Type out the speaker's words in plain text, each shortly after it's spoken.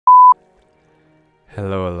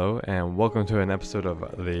Hello, and welcome to an episode of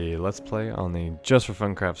the Let's Play on the Just for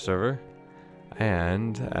Funcraft server.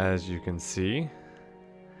 And as you can see,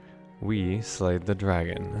 we slayed the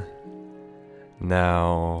dragon.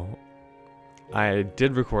 Now, I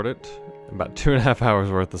did record it, about 2.5 hours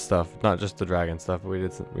worth of stuff, not just the dragon stuff, but we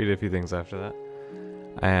did a few things after that.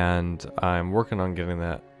 And I'm working on getting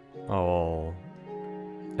that all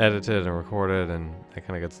edited and recorded and that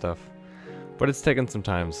kind of good stuff. But it's taken some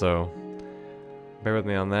time, so bear with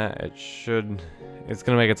me on that. It's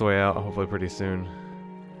gonna make its way out hopefully pretty soon.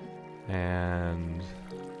 And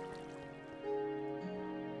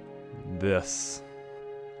this.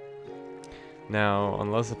 Now,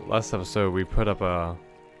 on the last episode, we put up a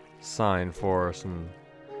sign for a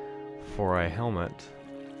helmet,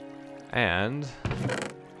 and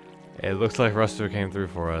it looks like Ruster came through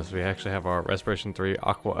for us. We actually have our Respiration 3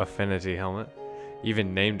 Aqua Affinity helmet.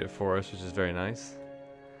 Even named it for us, which is very nice.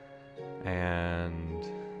 And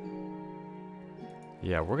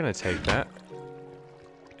yeah, we're gonna take that,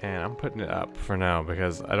 and I'm putting it up for now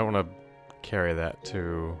because I don't want to carry that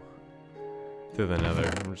through the nether.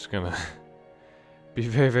 I'm just gonna be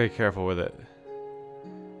very, very careful with it.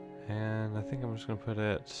 And I think I'm just gonna put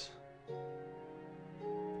it.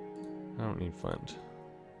 I don't need flint.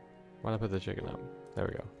 Why'd I put the chicken up? There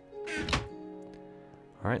we go.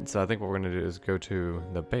 Alright, so I think what we're gonna do is go to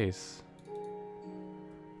the base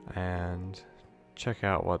and check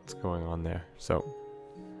out what's going on there. So,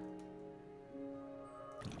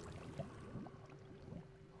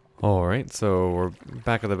 alright, so we're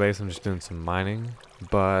back at the base. I'm just doing some mining,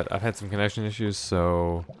 but I've had some connection issues,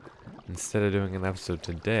 so instead of doing an episode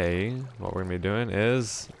today, what we're gonna be doing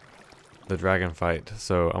is the dragon fight.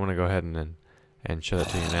 So I'm gonna go ahead and show it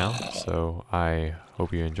to you now, so I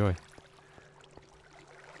hope you enjoy.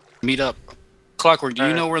 Meet up. Clockwork, do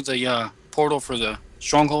you know where the portal for the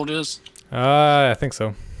stronghold is? I think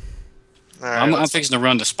so. Right, I'm fixing to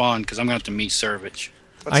run to spawn because I'm gonna have to meet Servage.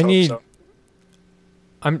 I'm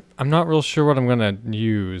not real sure what I'm gonna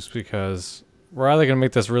use because we're either gonna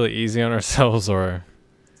make this really easy on ourselves or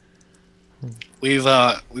we've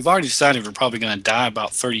already decided we're probably gonna die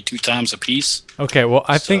about 32 times a piece. Okay, well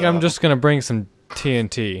I think I'm just gonna bring some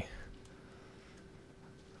TNT.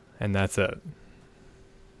 And that's it.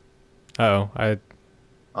 Uh-oh,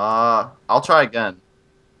 I'll try again.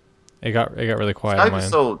 It got really quiet. Skype is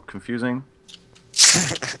so confusing.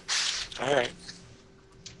 All right.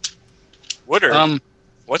 Woodard.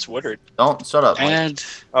 What's Woodard? Don't shut up. And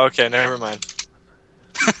Okay, never mind.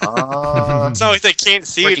 It's not like they can't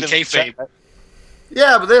see it. kayfabe.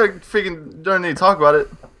 Yeah, but they're freaking don't need to talk about it.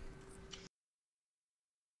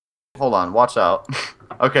 Hold on, watch out.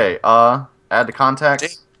 Okay, add to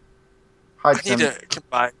contacts. Hi, Tim.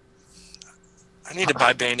 I need to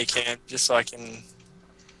buy Bandicam just so I can.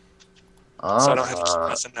 So I don't have to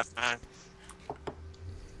press an F9.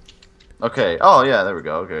 Okay. Oh yeah, there we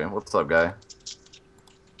go. Okay, what's up, guy?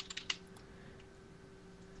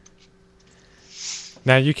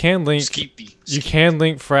 Now you can link Skeepy.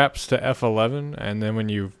 Fraps to F11, and then when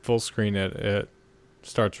you full screen it, it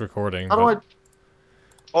starts recording. How do I?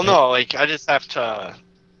 Well, no, like I just have to,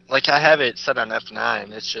 like I have it set on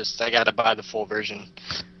F9. It's just I gotta buy the full version.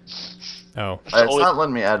 Oh. It's not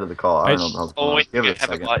letting me add to the call. I don't know what the hell's going on. Give it a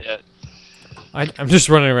second. Yet. I'm just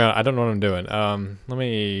running around. I don't know what I'm doing. Let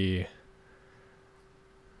me.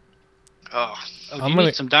 Oh, You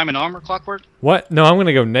need some diamond armor, Clockwork? What? No, I'm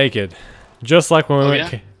gonna go naked, just like when we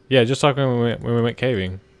went. Yeah? Yeah, just like when we went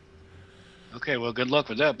caving. Okay, well, good luck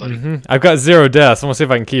with that, buddy. I've got 0 deaths. I want to see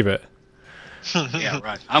if I can keep it. Yeah,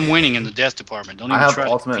 right. I'm winning in the death department. Don't even I have try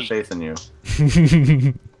ultimate to faith in you.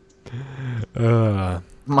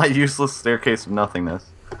 My useless staircase of nothingness.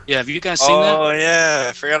 Yeah, have you guys seen that? Oh yeah,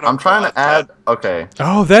 I forgot. I'm trying to add. Okay.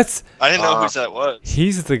 Oh, that's. I didn't know who that was.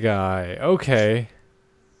 He's the guy. Okay.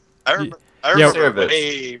 I remember Servage.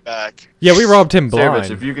 way back. Yeah, we robbed him blind.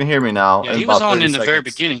 Servage, if you can hear me now. Yeah, he was on in the very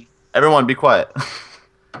beginning. Everyone, be quiet.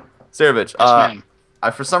 Servage, Yes, ma'am.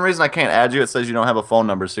 for some reason I can't add you. It says you don't have a phone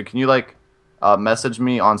number. So can you like message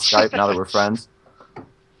me on Skype now that we're friends?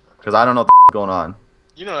 Because I don't know what's going on.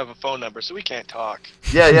 you don't have a phone number, so we can't talk.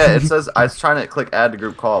 Yeah. It says I was trying to click add to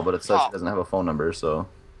group call, but it says it doesn't have a phone number. So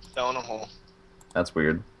Fell in a hole. that's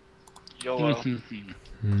weird. YOLO.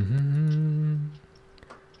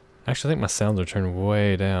 Actually, I think my sounds are turned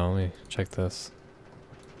way down. Let me check this.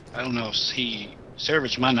 I don't know.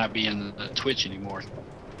 Servage might not be in the Twitch anymore.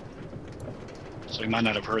 So he might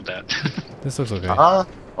not have heard that. This looks okay. Well,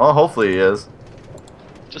 hopefully he is.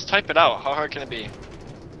 Just type it out. How hard can it be?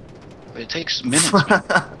 It takes minutes, man.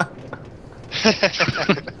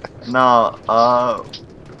 No,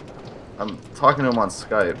 I'm talking to him on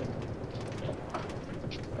Skype.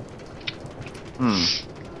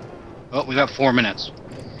 Well, we got 4 minutes.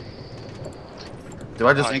 Do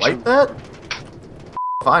I just Thank wipe you. that?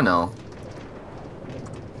 If I know.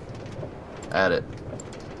 Add it.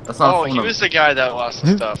 That's not a Oh, phone he number. was the guy that lost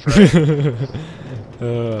the stuff,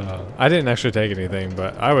 right? I didn't actually take anything,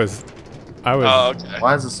 but I was Oh, okay.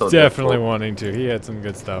 Why is this so definitely difficult? wanting to. He had some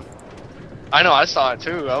good stuff. I know, I saw it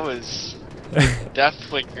too. I was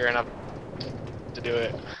definitely gearing up to do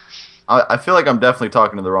it. I feel like I'm definitely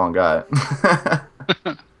talking to the wrong guy.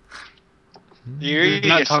 You're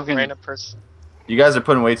not just some talking- random person. You guys are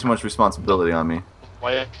putting way too much responsibility on me.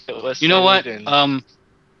 You know what?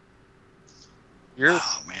 You're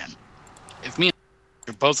Oh man, if me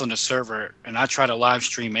and are both on the server and I try to live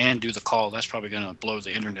stream and do the call, that's probably gonna blow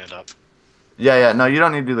the internet up. Yeah, no, you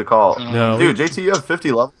don't need to do the call. No, Dude, JT, you have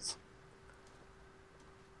 50 levels?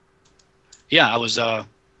 Yeah, I was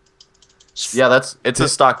Yeah, it's a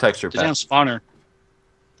stock texture the damn pack. spawner.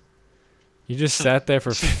 You just sat there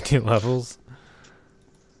for 50 levels.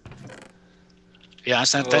 Yeah, I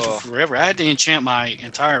sat that Ugh. for forever. I had to enchant my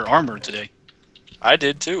entire armor today. I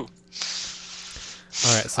did too.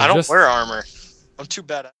 All right, so I don't just wear armor. I'm too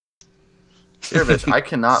bad at Here, bitch, I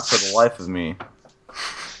cannot for the life of me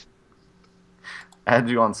add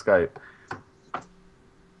you on Skype.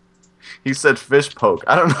 He said fish poke.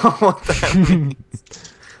 I don't know what that means.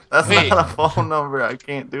 That's Wait. not a phone number. I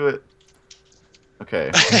can't do it.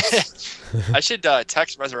 Okay. I should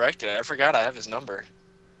text Resurrected. I forgot I have his number.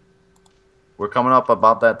 We're coming up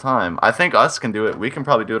about that time. I think us can do it. We can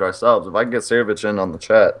probably do it ourselves. If I can get Sarovich in on the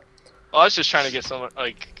chat. Well, I was just trying to get some,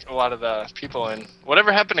 like, a lot of the people in.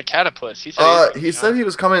 Whatever happened to Catapults? He said He said he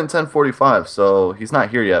was coming in 10:45, so he's not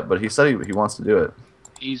here yet. But he said he wants to do it.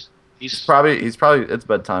 He's He's probably it's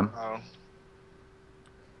bedtime. Oh.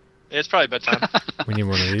 It's probably bedtime. we need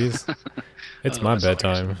one of these. It's Oh, my that's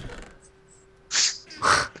bedtime.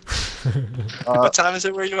 What time is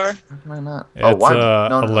it where you are? Why not? It's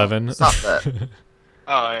No, 11. Stop that.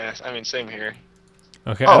 Oh, yeah. I mean, same here.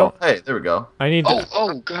 Okay, I Oh, don't. hey, there we go. I need.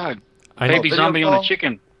 oh god, I need. baby video zombie on call? a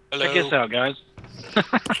chicken. Hello. Check this out, guys.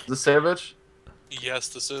 Is this Sarovich? Yes,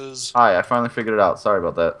 this is. Hi, I finally figured it out. Sorry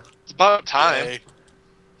about that. It's about time. Yay.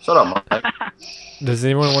 Shut up, Mike. Does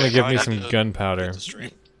anyone want to give me I some need to gunpowder? get the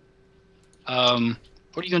stream. What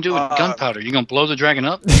are you gonna do with gunpowder? You gonna blow the dragon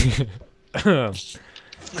up? I'm We not.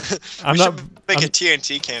 should make I'm, a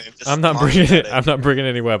TNT cannon. just I'm not launch bringing it. at I'm not bringing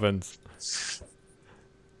any weapons.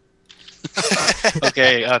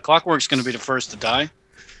 Okay, Clockwork's gonna be the first to die.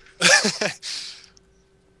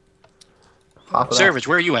 Pop it up. Sarovich,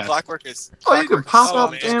 where are you at? Clockwork is. Oh, you can pop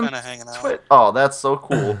Clockwork's up man, damn kind of hanging out. Twit. Oh, that's so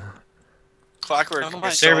cool. Clockwork. I don't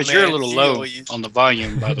mind. is so Sarovich, you're a man, little he low always- on the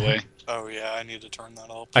volume, by the way. Oh yeah, I need to turn that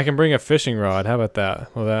up. I can bring a fishing rod. How about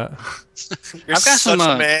that? Will that? You're I've got such some,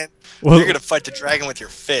 a man. Well, You're gonna fight the dragon with your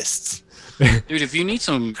fists. Dude, if you need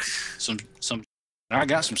some, I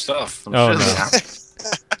got some stuff. Some Oh, shit no. now.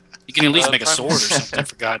 You can at least make a sword or something,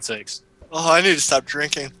 for God's sakes. Oh, I need to stop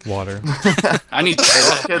drinking. water. I need. Hey,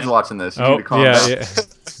 there's kids watching this. You Oh need to calm yeah, down. yeah.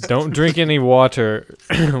 Don't drink any water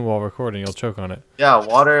while recording. You'll choke on it. Yeah,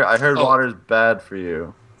 water. I heard Oh. water's bad for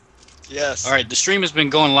you. Yes. All right, the stream has been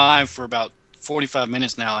going live for about 45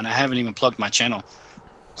 minutes now, and I haven't even plugged my channel.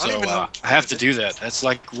 I don't So even know. I have to do that. That's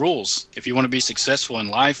like rules. If you want to be successful in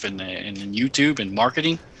life and in YouTube and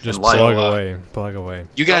marketing, Just And light. plug So, away. Plug away.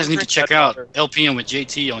 you guys Don't need to drink check that out water. LPN with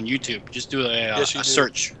JT on YouTube. Just do Yes, you a do.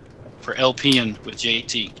 search for LPN with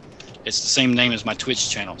JT. It's the same name as my Twitch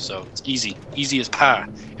channel, so it's easy as pie.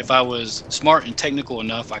 If I was smart and technical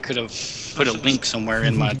enough, I could have put a link somewhere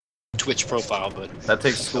in my Twitch profile. But That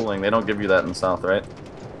takes schooling. They don't give you that in the South, right?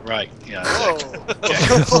 right, yeah. Whoa.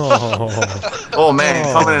 Oh. Oh man,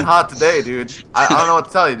 Oh. coming in hot today, dude. I don't know what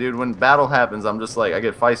to tell you, dude. When battle happens, I'm just like, I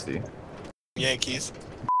get feisty. Yankees.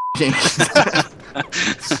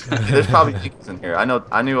 There's probably Yankees in here. I knew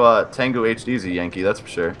Tango HD's a Yankee, that's for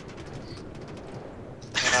sure.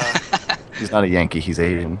 He's not a Yankee, he's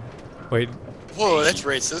Asian. Wait. Whoa, that's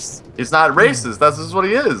racist. He's not racist, that's just what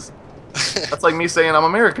he is. That's like me saying I'm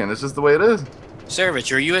American, it's just the way it is.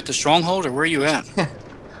 Sarovich, are you at the stronghold or where are you at?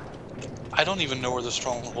 I don't even know where the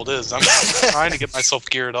stronghold is. I'm trying to get myself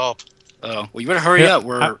geared up. Oh, well, you better hurry Yeah,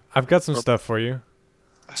 up. I've got some stuff for you.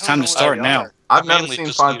 It's time to start now. I've I never mainly seen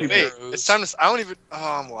just 5 need people. a- Wait, it's time to. I don't even.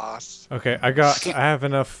 Oh, I'm lost. Okay, I have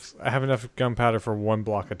enough gunpowder for 1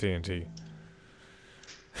 block of TNT.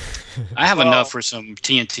 I have Well- enough for some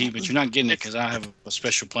TNT, but you're not getting it because I have a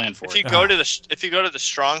special plan for If you it. go to the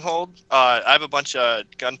stronghold, I have a bunch of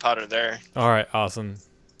gunpowder there. All right, awesome.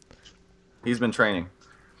 He's been training.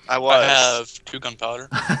 I was. I have 2 gunpowder.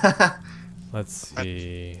 Let's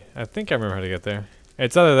see. I think I remember how to get there.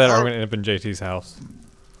 It's either that or I'm gonna end up in JT's house.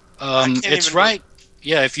 It's even- right.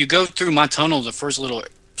 Yeah, if you go through my tunnel, the first little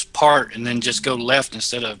part, and then just go left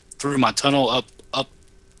instead of through my tunnel up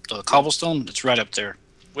the cobblestone, it's right up there.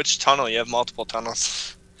 Which tunnel? You have multiple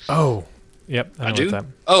tunnels. Oh, yep. I I know do? what's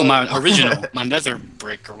that. Oh, my original, my nether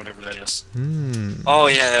brick or whatever that is. Hmm. Oh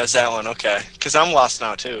yeah, that was that one. Okay, because I'm lost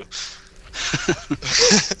now too.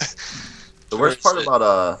 The worst part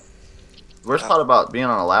about being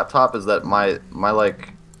on a laptop is that my like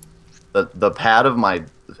the pad of my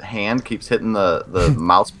hand keeps hitting the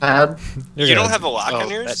mouse pad. You don't have a lock on Oh,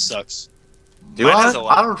 yours? that sucks. Do Mine I? has a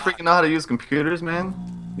lock. I don't freaking know how to use computers, man.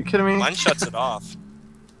 You kidding me? Mine shuts it off.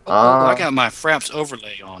 Oh, I got my Fraps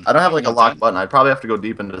overlay on. I don't have like a want lock that. button. I'd probably have to go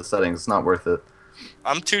deep into the settings. It's not worth it.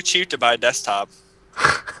 I'm too cheap to buy a desktop.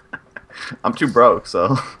 I'm too broke,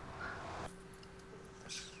 so.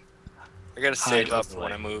 I gotta save Hide up for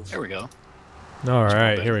when I overlay. move. There we go. All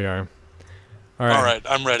right, here we are. All right. All right,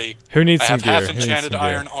 I'm ready. Who needs I some have gear? half Who needs enchanted some gear?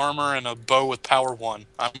 iron armor and a bow with power 1.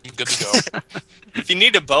 I'm good to go. If you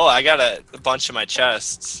need a bow, I got a bunch of my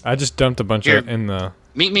chests. I just dumped a bunch Here. of in the.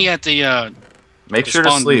 Meet me at the Make sure to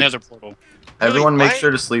spawn sleep. nether portal. Everyone, Really? make Why?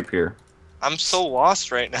 sure to sleep here. I'm so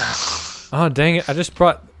lost right now. Oh dang it! I just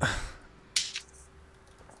brought.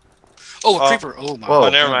 Oh, a Oh. creeper. Oh, my Whoa. Oh,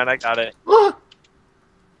 never mind. I got it.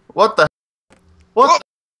 What the? What?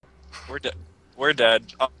 We're dead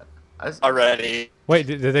The? already. Wait,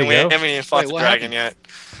 did they And we go? haven't even fought Wait, the what dragon happened?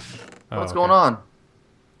 yet. Oh, What's okay. going on?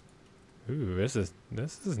 Ooh, this is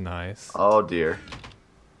nice. Oh dear.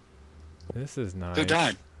 This is nice. Who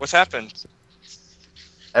died? What's happened?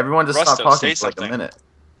 Everyone just Rusto, stopped talking say for like a something. minute.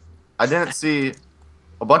 I didn't see.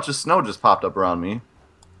 A bunch of snow just popped up around me.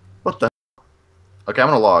 What the? Okay, I'm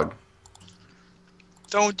gonna log.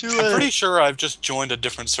 Don't do I'm it. pretty sure I've just joined a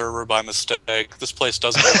different server by mistake. This place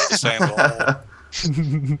doesn't look the same at all.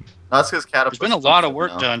 That's because There's been a lot of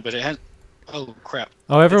work done, but it has. Oh crap!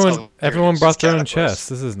 Oh, everyone there it everyone is. brought their own Catapult. chests.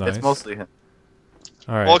 This is nice. It's mostly him.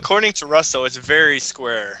 All right. Well, according to Rusto, it's very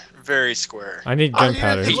square. Very square. I need Oh, yeah,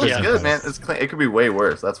 gunpowder. it Who's looks got good, man. gunpowder? It's clean. It could be way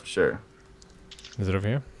worse. That's for sure. Is it over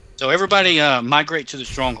here? So everybody, migrate to the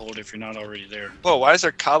stronghold if you're not already there. Whoa, why is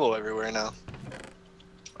there cobble everywhere now?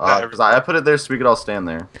 Because I put it there so we could all stand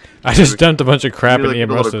there. I just dumped a bunch of crap We in do, like, Ian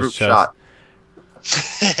a little Rusto's group chest.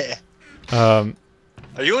 shot.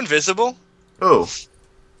 Are you invisible? Who?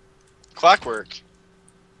 Clockwork.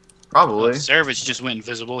 Probably. Savage just went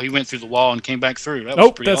invisible. He went through the wall and came back through. That was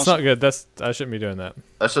Nope, pretty that's awesome. not good. I shouldn't be doing that.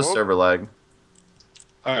 That's just Oh. server lag.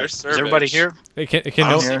 All right, There's is everybody Savage. here? Can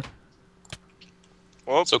I'm no, here.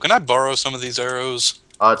 Well, So can I borrow some of these arrows?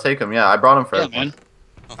 Take them. Yeah, I brought them for Yeah, everyone.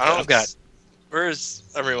 man. I don't I've got. Where is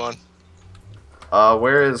everyone?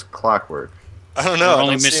 Where is Clockwork? I don't We're know. I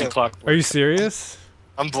only don't see missing him. Clockwork. are you serious?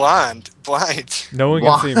 I'm blind. Blind. No one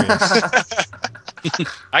can see me.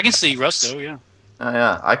 I can see Rusto. Yeah,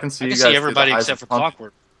 Yeah, I can see I you can guys. see everybody through the eyes except for of punch.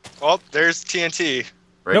 Clockwork. Oh, there's TNT.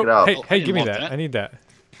 Break Nope. it out. Hey, Oh, I hey, didn't give me want that. that. I need that.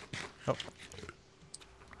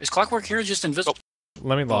 Is Clockwork here just invisible?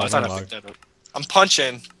 Let me Oh, I log. thought Let I me picked log. that up. I'm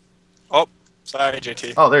punching. Oh, sorry,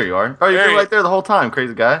 JT. Oh, there you are. Oh, you've There been you- right there the whole time,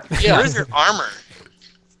 crazy guy. Yeah, Where's your armor?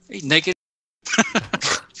 he's naked.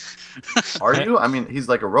 Are you? I mean, he's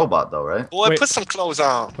like a robot, though, right? Boy, Wait. put some clothes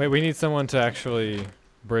on. Wait, we need someone to actually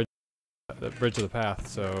bridge of the path.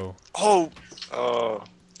 So, Oh. Oh.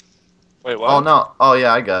 Wait, what? Oh no. Oh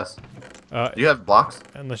yeah, I guess. uh, Do you have blocks?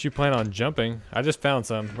 unless you plan on jumping, I just found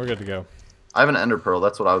some. We're good to go. I have an ender pearl.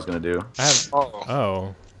 That's what I was gonna do. I have. Oh.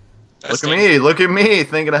 Oh, That's Look at me. Look at me.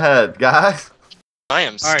 Thinking ahead, guys. I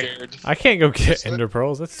am All right. scared. I can't go get ender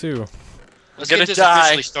pearls. That's too. Let's Gonna get this die.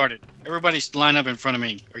 officially started. Everybody line up in front of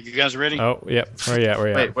me. Are you guys ready? Oh, yep. Where you at? Where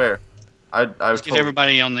you Wait, at? where? I Let's was get told.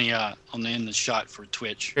 everybody on the in the shot for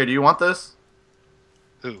Twitch. Here, do you want this?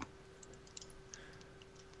 Who?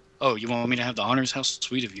 Oh, you want me to have the honors? How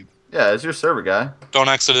sweet of you. Yeah, it's your server guy. Don't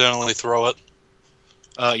accidentally throw it.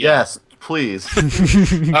 Yeah. Yes, please.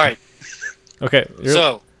 All right. Okay.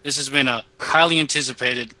 So this has been a highly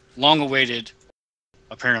anticipated, long-awaited,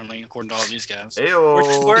 apparently, according to all these guys. We're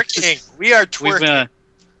Ayo. twerking. We are We've twerking.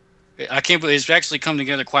 I can't believe it's actually come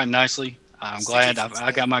together quite nicely. I'm glad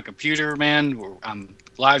I got my computer, man. I'm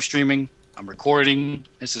live streaming. I'm recording.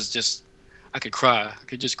 This is just, I could cry. I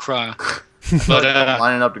could just cry. But I'm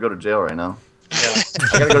lining up to go to jail right now. yeah,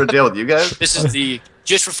 I gotta go to jail with you guys. this is the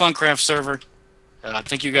Just for Funcraft server.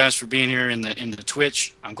 Thank you guys for being here in the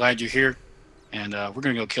Twitch. I'm glad you're here, and we're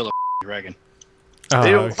gonna go kill a dragon. Oh,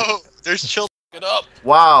 Ew. okay. Oh, there's children. Get up.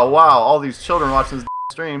 Wow, all these children watching this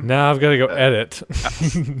stream. Now I've got to go edit.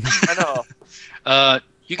 I know.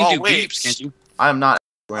 You can Oh, do wait. beeps, can't you? I am not.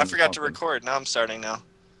 I forgot to record. Now I'm starting now.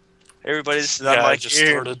 Everybody, this is Yeah, I'm I like just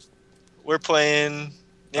here. started. We're playing.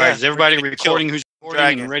 All right, is everybody we're gonna recording? kill- Who's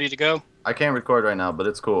recording Dragon. and ready to go? I can't record right now, but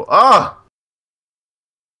it's cool. Ah!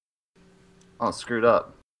 Oh, screwed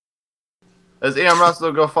up. As EM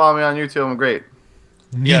Russell, go follow me on YouTube. I'm great.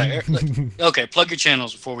 Yeah. Okay, plug your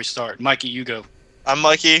channels before we start. Mikey, you go. I'm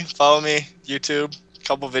Mikey. Follow me. YouTube.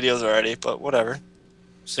 Couple videos already, but whatever.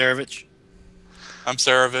 Saravich. I'm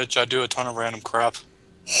Saravich. I do a ton of random crap.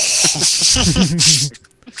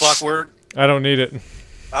 Clockwork. I don't need it.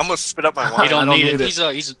 I'm gonna spit up my He wine. don't I need don't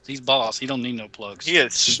it. need He's boss. He don't need no plugs. He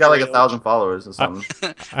is. He's got like straight 1,000 followers or something.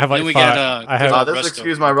 I have like Then we 5. got, I have. Rusto. This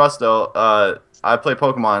excuse my Rusto. I play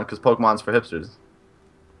Pokemon because Pokemon's for hipsters.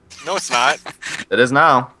 No, it's not. It is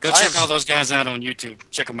now. Go check all those guys out on YouTube.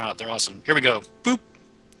 Check them out. They're awesome. Here we go. Boop.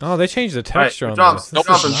 Oh, they changed the texture on jump, this. jump.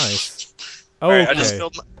 This is nice. Oh, Alright, I okay. just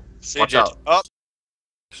filled my. Watch out. Oh,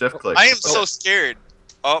 Shift click. I am so scared.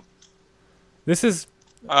 Oh, This is.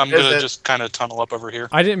 I'm Is gonna it- just kind of tunnel up over here.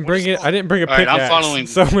 I didn't bring it. I didn't bring a All right, I'm pickaxe. following-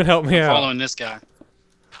 Someone help me I'm out. following this guy.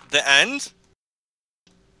 the end?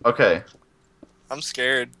 Okay. I'm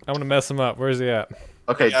scared. I want to mess him up. Where's he at?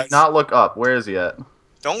 Okay, do Yes. not look up. Where is he at?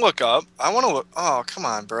 Don't look up. I want to look. Oh, come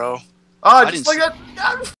on, bro. Oh, I just didn't look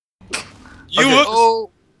at. You Okay. look.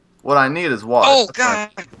 Oh, What I need is water. oh That's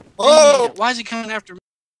God. Oh Why is he coming after me?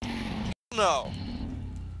 no!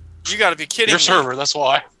 You gotta be kidding Your me. server, that's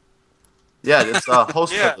why. fine. Yeah, it's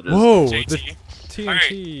host Yeah. privileges. Whoa! JT. The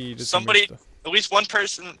TNT. did some somebody- weird stuff. At least one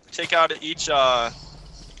person take out each Okay,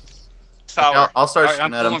 tower. I'll start All right,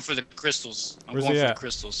 I'm shooting at him. going for the crystals. I'm Where's going he for at? the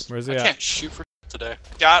crystals. Where's I he at? can't shoot for today.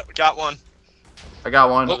 Got one. I got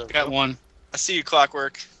one. Oh, got one. I see you,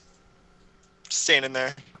 Clockwork. Standing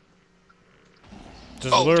there.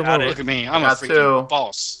 Just Oh, lure him got over. look at me. I'm a Got freaking two.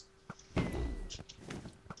 boss.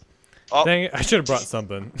 Oh, Dang it! I should have brought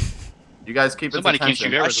something. You guys keep its Somebody can't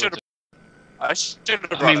attention. shoot I arrows should with have. I should have it.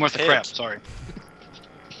 brought I mean, a with the pig. crap. Sorry.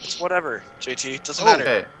 It's whatever, JT. Doesn't Oh, matter.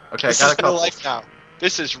 okay. Okay, I This got is a real couple. life now.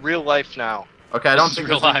 This is real life now. Okay, I don't This is think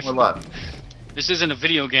real there's any life. more left. This isn't a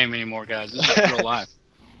video game anymore, guys. This is real life.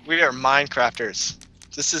 We are Minecrafters.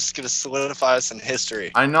 This is gonna solidify us in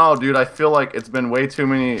history. I know, dude. I feel like it's been way too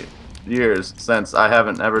many years since I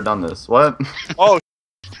haven't ever done this. What? Oh,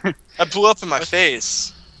 I blew up in my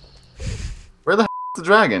face. Where the the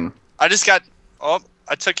dragon? I just got. Oh,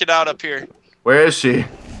 I took it out up here. Where is she?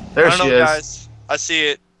 There I don't she know, is. guys. I see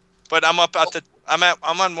it, but I'm up at the. I'm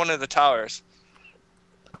on one of the towers.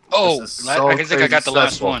 Oh, This is I so think I crazy got the last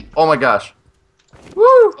successful. one. Oh my gosh. Woo!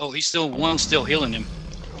 Oh, he's still healing him.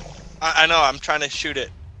 I know. I'm trying to shoot it.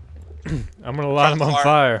 I'm gonna light him on Far.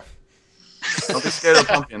 fire. Don't be scared of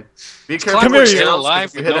the pumpkin. Be careful. Come here, with you- arrows, 'cause Still alive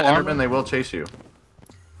If you with hit no an armor? Enderman, they will chase you.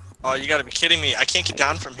 Oh, you gotta be kidding me! I can't get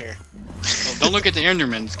down from here. Oh, don't look at the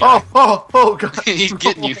Enderman. Guy. Oh god. He's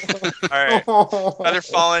getting you. All right, Feather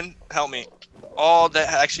Fallen, help me. Oh, that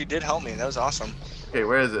actually did help me. That was awesome. Okay,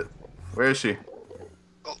 where is it? Where is she?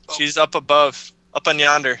 Oh, She's up above, up on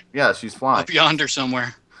yonder. Yeah, she's flying. up yonder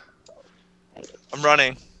somewhere. I'm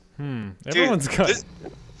running. Everyone's got.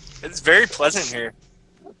 It's very pleasant here.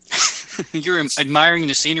 You're admiring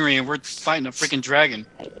the scenery, and we're fighting a freaking dragon.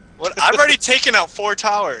 What? I've already taken out 4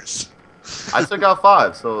 towers. I took out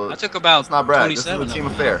 5, so I took about it's not brag. This is a 27 team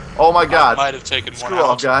of them. affair. Oh my I god. might have taken one Screw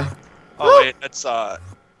off, out. guy. Oh wait, that's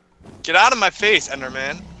Get out of my face,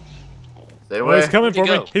 Enderman. Stay Oh, away. he's coming Where'd he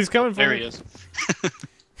for me. go? He's coming for There me. he is.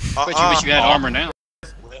 Bet you wish you had armor now.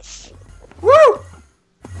 Woo!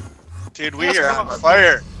 Dude, we are on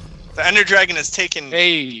fire. The Ender Dragon has taken.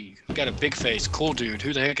 Hey, got a big face. Cool dude.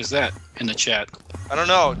 Who the heck is that in the chat? I don't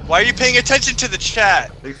know. Why are you paying attention to the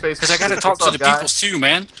chat? Big face. Because I gotta talk What's to up, the guy? people too,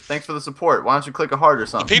 man. Thanks for the support. Why don't you click a heart or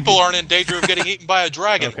something? People aren't in danger of getting eaten by a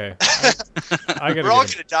dragon. Okay. I gotta We're all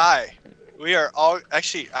get him. gonna die. We are all.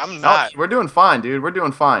 Actually, I'm No, not. we're doing fine, dude. We're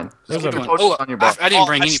doing fine. There's Just keep a- the potions Oh, on your butt. I didn't Oh,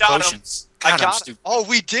 bring I any shot him. potions. I God, I'm got it. stupid. Oh,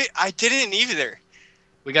 we did. I didn't either.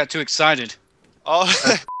 We got too excited. Oh,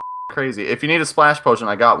 Crazy. If you need a splash potion,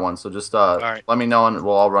 I got one. So just right. let me know and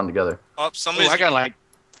we'll all run together. oh, Oh, somebody's. I got like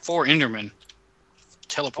 4 Endermen Oh, I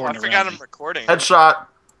teleporting forgot around. I'm me. recording. Headshot.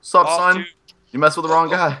 Sup, Oh, son? dude, You messed with the wrong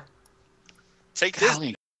guy. take this.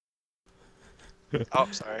 Golly. Oh,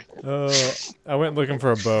 sorry. I went looking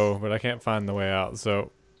for a bow, but I can't find the way out.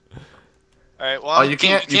 So. All right. Well, Oh, I'm- you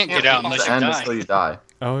can't get out leave unless the you end die. until you die.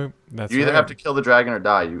 Oh, that's You either right. have to kill the dragon or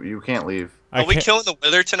die. You can't leave. I are we can't- killing the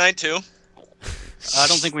Wither tonight too? I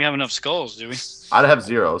don't think we have enough skulls, do we? I'd have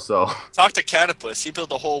 0, so. Talk to Catapus. He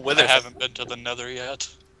built a whole I Wither. haven't been to the Nether yet.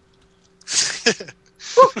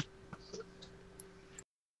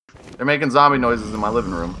 They're making zombie noises in my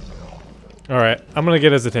living room. All right, I'm gonna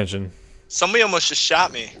get his attention. Somebody almost just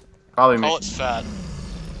shot me. Probably me. Call it fat.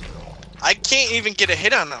 I can't even get a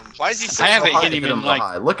hit on him. Why is he so I haven't high? hit him in so like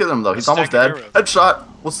high. Look at him though. He's stack almost of dead. arrows. Headshot.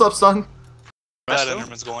 What's up, son? That Resto?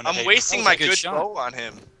 Enderman's going to I'm hate wasting That was my a good good shot. bow on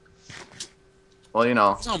him. Well, you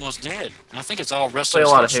know, He's almost dead. I think it's all Resto's play a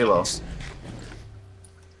lot of headshots.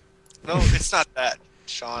 Halo. No, it's not that,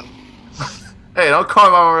 Sean. Hey, don't call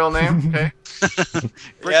me by my real name, okay?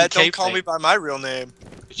 Yeah, Freaking don't call kayfabe. me by my real name.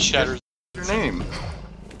 It shatters. What's your name?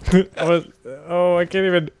 Oh, I can't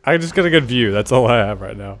even. I just got a good view. That's all I have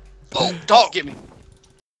right now. Oh, don't get me.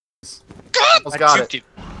 Almost I got juked it. you.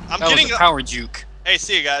 I'm That getting. was a power juke. Hey,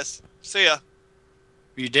 see you guys. See ya.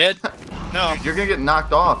 Are you dead? No, You're gonna get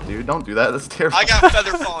knocked off, dude. Don't do that. That's terrible. I got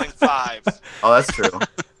feather falling 5. Oh, that's true.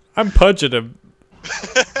 I'm punching him.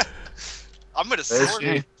 I'm gonna There's sword she.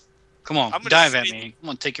 it. Come on, I'm gonna dive at sneak- me. I'm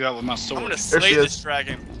gonna take you out with my I'm sword. gonna There slay she this is.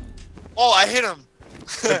 dragon. Oh, I hit him.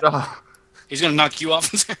 Good job. He's gonna knock you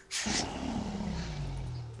off.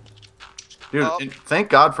 Dude, Oh. thank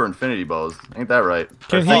God for infinity bows. Ain't that right?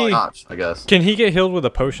 Can Or thank he- Notch, I guess. Can he get healed with a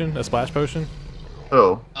potion, a splash potion?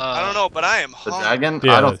 Who? I don't know, but I am The hungry. dragon?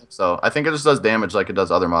 Yeah. I don't think so. I think it just does damage like it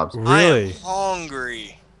does other mobs. I am Really?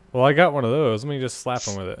 hungry. Well, I got one of those. Let me just slap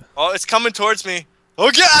him with it. Oh, it's coming towards me. Oh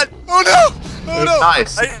God! Oh no! Oh no!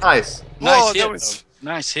 Nice, I- nice. Nice Oh, hit. that was-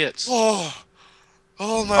 though. Nice hits. Oh,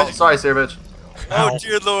 oh my! Oh, sorry, Savage. Oh Ow,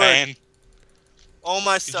 dear Lord! pain. Oh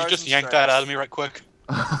my Did stars! you just and yank that stripes. out of me right quick?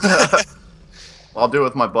 I'll do it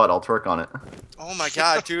with my butt. I'll twerk on it. Oh my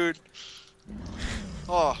God, dude!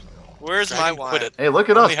 Oh, where's my Dragon, wine? quit it. Hey, look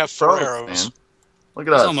at I us. only have 4 pros, arrows. man. Look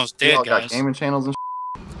at He's us. almost We dead, all got guys. gaming channels and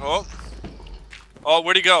Oh, oh,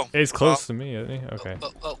 where'd he go? He's close to me, isn't he? Okay.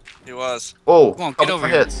 Oh, He was. Oh, Come on, get couple over more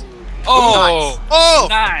here. hits. oh, Oh,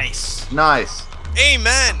 nice. Nice.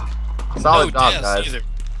 amen. Solid no job, deaths guys. either.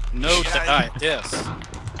 No deaths.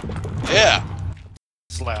 Yeah.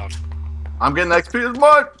 It's loud. I'm getting XP as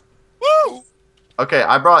much. Woo! Okay,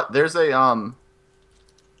 I brought. There's a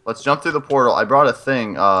Let's jump through the portal. I brought a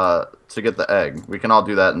thing to get the egg. We can all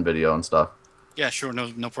do that in video and stuff. Yeah, sure,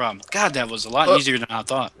 no problem. God, that was a lot Oh. easier than I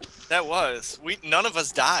thought. That was. None of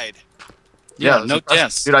us died. Yeah, that's no impressive.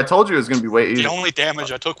 deaths. Dude, I told you it was gonna be way The easier. only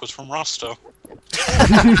damage I took was from Rosto.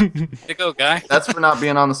 There you go, guy. That's for not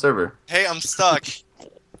being on the server. Hey, I'm stuck.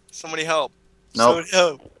 Somebody help. Nope. Somebody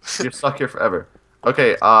help. You're stuck here forever.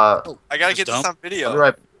 Okay, I gotta Just get this dump. on video. I'll be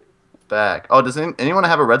right back. Oh, does anyone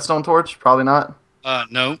have a redstone torch? Probably not.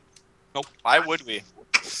 No. Nope. Why would we?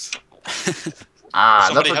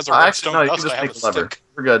 Somebody has a actually, no, redstone you can dust, just I have make a a lever. stick.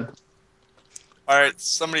 We're good. All right,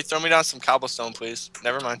 somebody throw me down some cobblestone, please.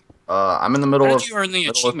 Never mind. I'm in the middle How of. did you earn the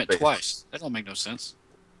middle of achievement space. twice? That don't make no sense.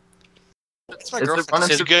 That's my Is it girlfriend. running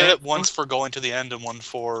You through get the it once for going to the end and one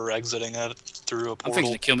for exiting it through a I'm fixing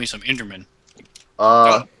portal. to kill me some Enderman.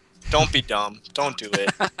 Don't be dumb. Don't do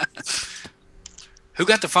it. Who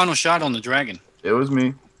got the final shot on the dragon? It was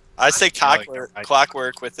me. I say you're right.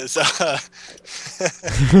 clockwork with his with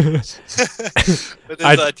his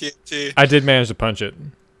I- TNT. I did manage to punch it.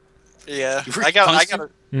 Yeah, You I got punched a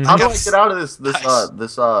Mhm. How do I Yes. get out of this?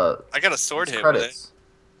 Nice. I got a sword these hit with it. credits?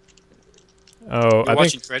 Oh, You're I think.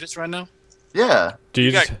 watching credits right now? Yeah, Do you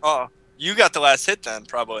You just? got you got the last hit then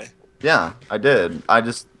probably. yeah, I did.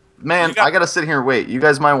 Man, You got- I gotta sit here and wait. You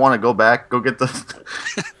guys might want to go back, go get the.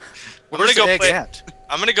 We're gonna go the egg play. at?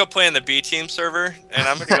 I'm gonna go play in the B team server, and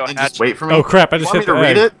I'm gonna go and hatch. just wait for me. Oh crap! I You just want hit me the to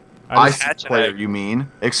read egg. it? I Ice just, Hatch an player, egg. you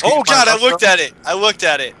mean? Excuse Oh my God, I Russo? looked at it. I looked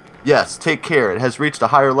at it. Yes, take care. It has reached a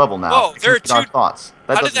higher level now. Whoa, there are It's our two- thoughts.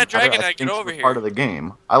 How did doesn't that matter. dragon I get think over it's here? Part of the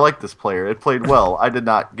game. I like this player. It played well. I did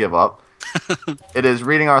not give up. It is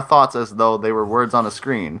reading our thoughts as though they were words on a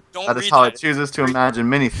screen. Don't That is read how that. it chooses to imagine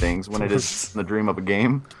many things when it is in the dream of a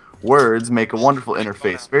game. Words make a wonderful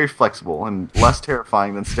interface, very flexible and less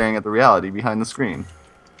terrifying than staring at the reality behind the screen.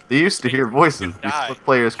 They used to hear voices Die. before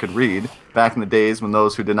players could read, back in the days when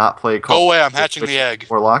those who did not play Go away, I'm were hatching the witches egg. and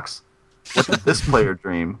warlocks. What did this player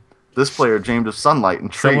dream? This player dreamed of sunlight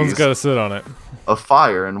and someone's trees, got to sit on it. of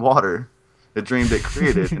fire and water. It dreamed it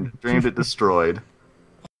created and it dreamed it destroyed.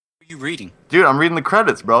 What are you reading? Dude, I'm reading the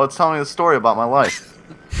credits, bro. It's telling me the story about my life.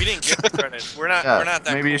 We didn't get the credit. We're not. Yeah, We're not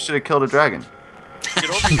that. maybe you cool. should have killed a dragon. Get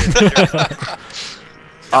over here.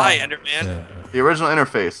 Die, Enderman. Yeah. The original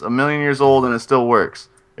interface, 1,000,000 years old and it still works.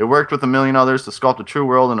 It worked with 1,000,000 others to sculpt a true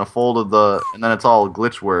world in a fold of the, and then it's all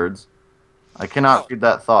glitch words. I cannot read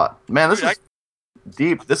that thought. Man, this Dude, is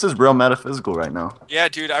deep. This is real metaphysical right now. Yeah,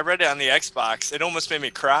 dude, I read it on the Xbox. It almost made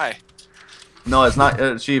me cry. No, it's not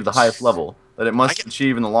achieved the highest level. That it must I get-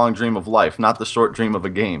 achieve in the long dream of life, not the short dream of a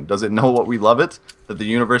game. Does it know what we love it? That the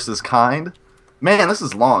universe is kind? Man, this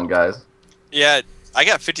is long, guys. Yeah, I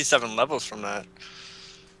got 57 levels from that.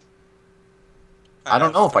 I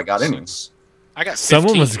don't know if I got any. I got 15.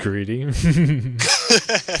 Someone was greedy.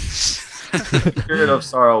 Spirit of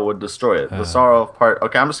sorrow would destroy it. The sorrow of part.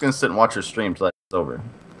 Okay, I'm just gonna sit and watch your stream till that's over.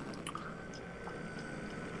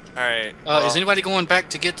 All right. Is anybody going back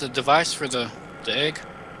to get the device for the egg?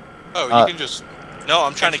 Oh, you can just. No,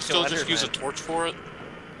 I'm trying Can to you kill still just use a Enderman. torch for it?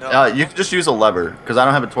 No. You can just use a lever, because I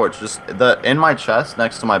don't have a torch. Just in my chest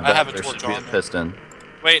next to my bed, have a there torch should be a on me. piston.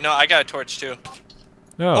 Wait, no, I got a torch too.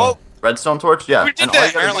 No. Oh, Redstone torch? Yeah. Who did and all you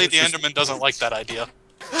that? gotta Apparently, do the is Enderman doesn't like that idea.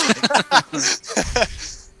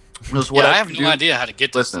 just Yeah, whatever I have you no do- idea how to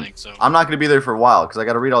get this Listen, thing. So I'm not going to be there for a while, because I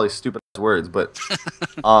got to read all these stupid words, but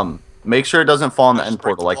make sure it doesn't fall in the Just end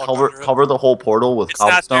break portal. the Like, block cover, under it. cover the whole portal with it's not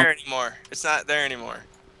cobblestone. there anymore. It's not there anymore.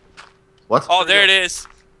 What? Oh, there it is.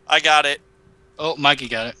 I got it. oh, Mikey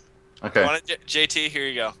got it. Okay, Want it, JT? Here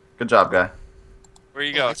you go. good job, guy. Where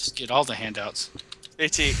you Oh, go? I just get all the handouts.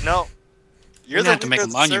 JT, no. You're gonna have to make a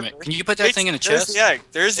monument. Can you put that thing in a There's chest? the egg.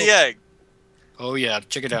 There's the egg. Oh yeah,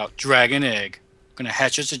 check it out. Dragon egg. Gonna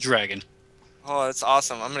hatch us a dragon. Oh, that's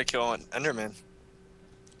awesome. I'm gonna kill an Enderman.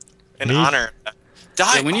 In Me? honor.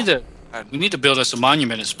 Die. Yeah, we need to build us a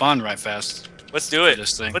monument and spawn right fast. Let's do For it.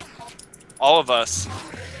 this thing. All of us.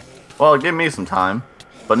 Well, give me some time,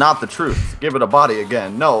 but not the truth. Give it a body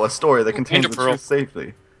again. No, a story that contains the Enderpearl. truth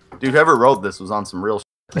safely. Dude, whoever wrote this was on some real shit.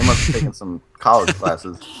 They must have taken some college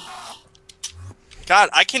classes. God,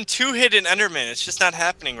 I can two-hit an Enderman. It's just not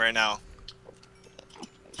happening right now.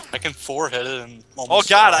 I can 4-hit it and Oh almost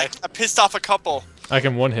God, die. I pissed off a couple. I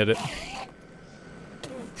can one-hit it.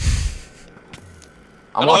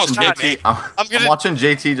 I'm Oh, watching God, JT. I'm I'm gonna- watching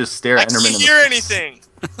JT just stare I at Enderman can't in the hear face. anything.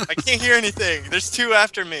 I can't hear anything. There's 2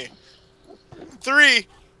 after me. 3.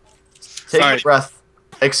 Take Sorry. a breath.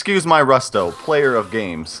 Excuse my Rusto, player of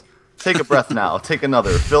games. Take a breath now. Take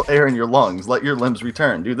another. Fill air in your lungs. Let your limbs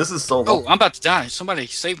return. Dude, this is so Oh, long. I'm about to die. Somebody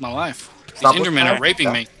saved my life. These Stop looking Endermen at are me. raping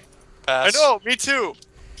Stop. me. I Pass. know. Me too.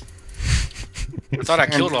 I thought I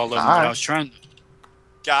killed all of them, but I was trying.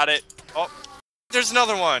 Got it. Oh, there's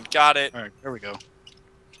another one. Got it. All right, there we go.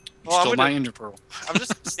 Well, I'm Stole gonna- my ender pearl. I'm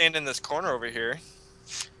just standing in this corner over here.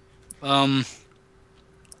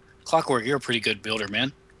 Clockwork, you're a pretty good builder,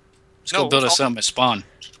 man. Let's No, go build us I'll- something at spawn.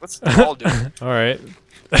 Let's all do it. All right.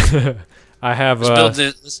 I have. Let's build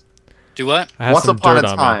this. Let's do what? I have Once some upon a dirt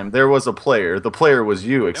on me. time, there was a player. The player was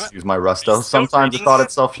you, excuse my Rusto. Are you still Sometimes it reading thought that?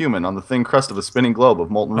 itself human on the thin crust of a spinning globe of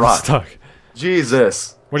molten I'm rock. stuck.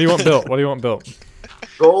 Jesus. What do you want built? What do you want built?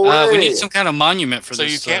 Go away. We need some kind of monument for So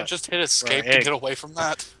this. you can't just hit escape egg. to get away from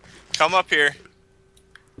that? Come up here.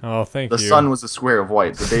 Oh, thank The you. sun was a square of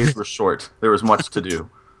white. The days were short. There was much to do.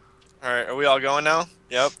 All right, are we all going now?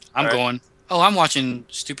 Yep. I'm All right. going. Oh, I'm watching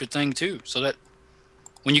stupid thing too. So that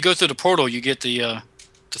when you go through the portal, you get the Oh,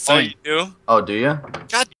 thing. you do? Oh, do you?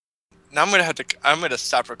 Now I'm gonna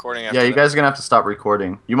stop recording after Yeah, you that. guys are gonna have to stop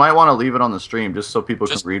recording. You might want to leave it on the stream just so people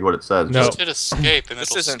Just- can read what it says. No. Just hit escape and This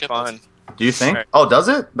it'll isn't skip fun. It. Do you think? Alright. Oh, does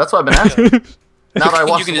it? That's what I've been asking. Now that I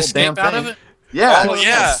watched You can the whole damn escape out thing. of it. Yeah. Oh,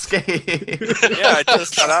 yeah. Escape. Yeah, I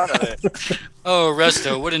just got out of it. Oh,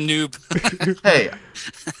 Resto, what a noob. Hey,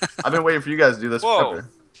 I've been waiting for you guys to do this Whoa. forever.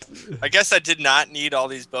 I guess I did not need all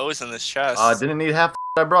these bows in this chest. Didn't need half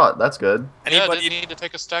the I brought. That's good. Yeah, Anybody didn't need to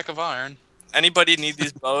take a stack of iron. anybody need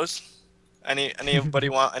these bows? Anybody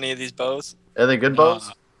want any of these bows? Are they good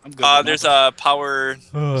bows? I'm good. with There's mine. a power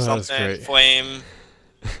Oh, that was something great. flame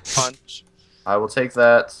punch. I will take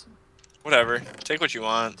that. Whatever. Take what you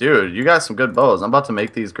want. Dude, you got some good bows. I'm about to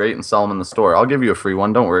make these great and sell them in the store. I'll give you a free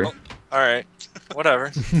one. Don't worry. All right.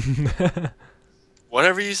 Whatever.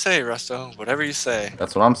 Whatever you say, Rusto. Whatever you say.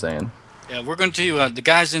 That's what I'm saying. Yeah, we're going to the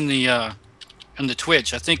guys in the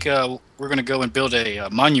Twitch. I think we're going to go and build a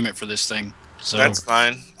monument for this thing. So That's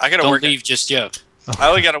fine. I gotta don't work. leave just yet. I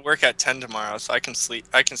only gotta work at 10 tomorrow, so I can sleep.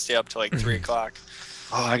 I can stay up till like 3 o'clock.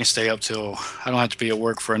 Oh, I can stay up till I don't have to be at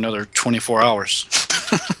work for another 24 hours.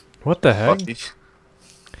 What the heck?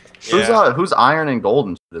 Yeah. Who's iron and gold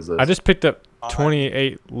and shit is this? I just picked up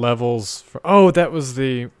 28 levels. Oh, that was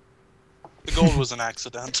the. The gold was an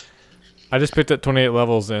accident. I just picked up 28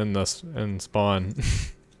 levels in spawn.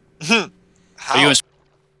 How? Are you in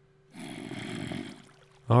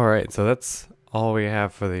All right, so that's all we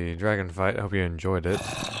have for the dragon fight. I hope you enjoyed it.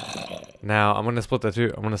 Now I'm gonna split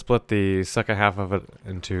the second half of it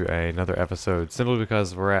into another episode, simply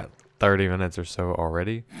because we're at 30 minutes or so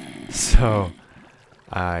already. So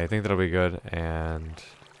I think that'll be good. And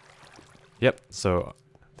yep. So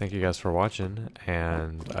thank you guys for watching,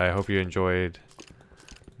 and I hope you enjoyed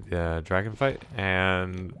the dragon fight.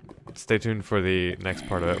 And stay tuned for the next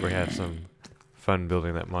part of it. We have some fun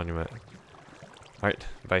building that monument. All right,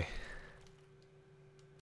 bye.